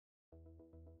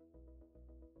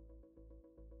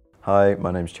Hi, my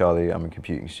name's Charlie. I'm a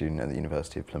computing student at the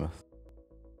University of Plymouth.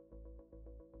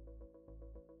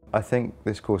 I think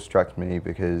this course attracted me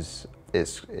because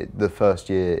the first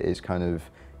year is kind of,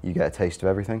 you get a taste of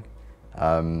everything.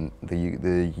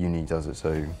 The uni does it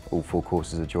so all 4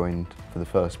 courses are joined for the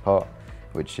first part,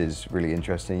 which is really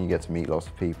interesting. You get to meet lots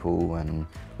of people and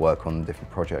work on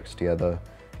different projects together.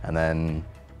 And then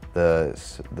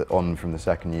on from the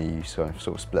second year, you sort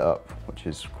of split up, which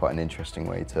is quite an interesting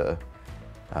way to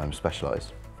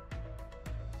specialise.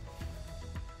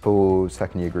 For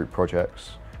second year group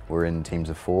projects, we're in teams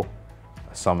of 4.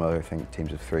 Some are, I think,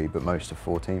 teams of 3, but most are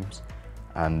 4 teams.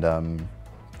 And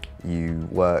you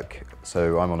work,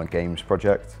 so I'm on a games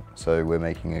project, so we're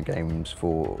making a games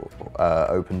for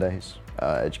open days,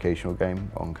 educational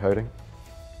game on coding.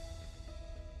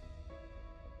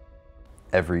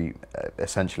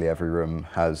 Essentially every room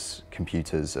has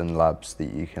computers and labs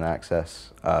that you can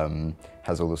access,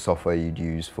 has all the software you'd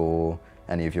use for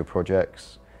any of your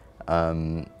projects.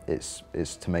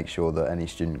 It's to make sure that any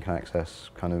student can access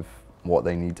kind of what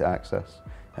they need to access.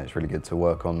 And it's really good to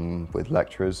work on with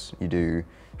lecturers.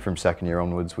 From second year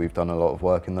onwards, we've done a lot of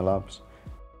work in the labs.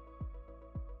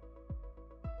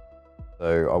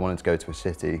 So I wanted to go to a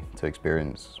city to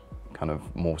experience kind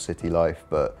of more city life,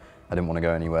 but I didn't want to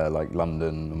go anywhere like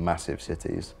London, massive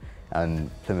cities. And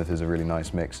Plymouth is a really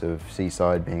nice mix of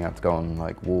seaside, being able to go on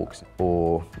like walks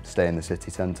or stay in the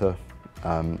city centre,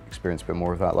 experience a bit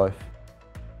more of that life.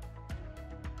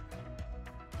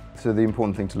 So the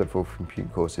important thing to look for computing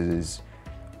courses is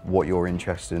what you're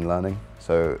interested in learning.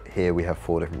 So here we have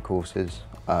 4 different courses.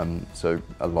 So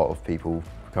a lot of people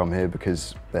come here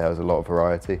because there's a lot of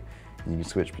variety and you can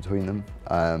switch between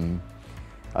them.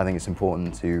 I think it's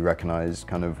important to recognise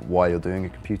kind of why you're doing a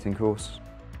computing course.